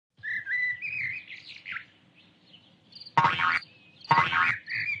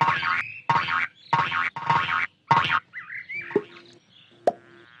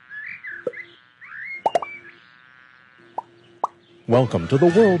Welcome to the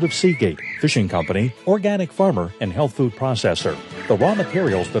world of Seagate, fishing company, organic farmer, and health food processor. The raw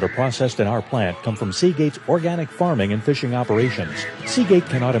materials that are processed in our plant come from Seagate's organic farming and fishing operations. Seagate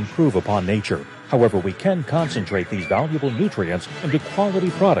cannot improve upon nature. However, we can concentrate these valuable nutrients into quality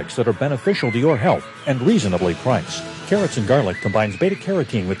products that are beneficial to your health and reasonably priced. Carrots and garlic combines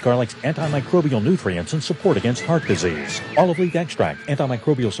beta-carotene with garlic's antimicrobial nutrients and support against heart disease. Olive leaf extract,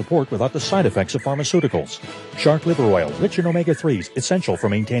 antimicrobial support without the side effects of pharmaceuticals. Shark liver oil, rich in omega-3s, essential for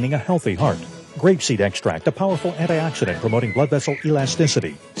maintaining a healthy heart. Grapeseed extract, a powerful antioxidant promoting blood vessel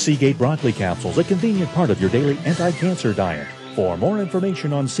elasticity. Seagate broccoli capsules, a convenient part of your daily anti-cancer diet. For more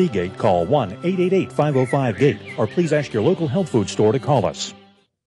information on Seagate, call 1-888-505-GATE or please ask your local health food store to call us.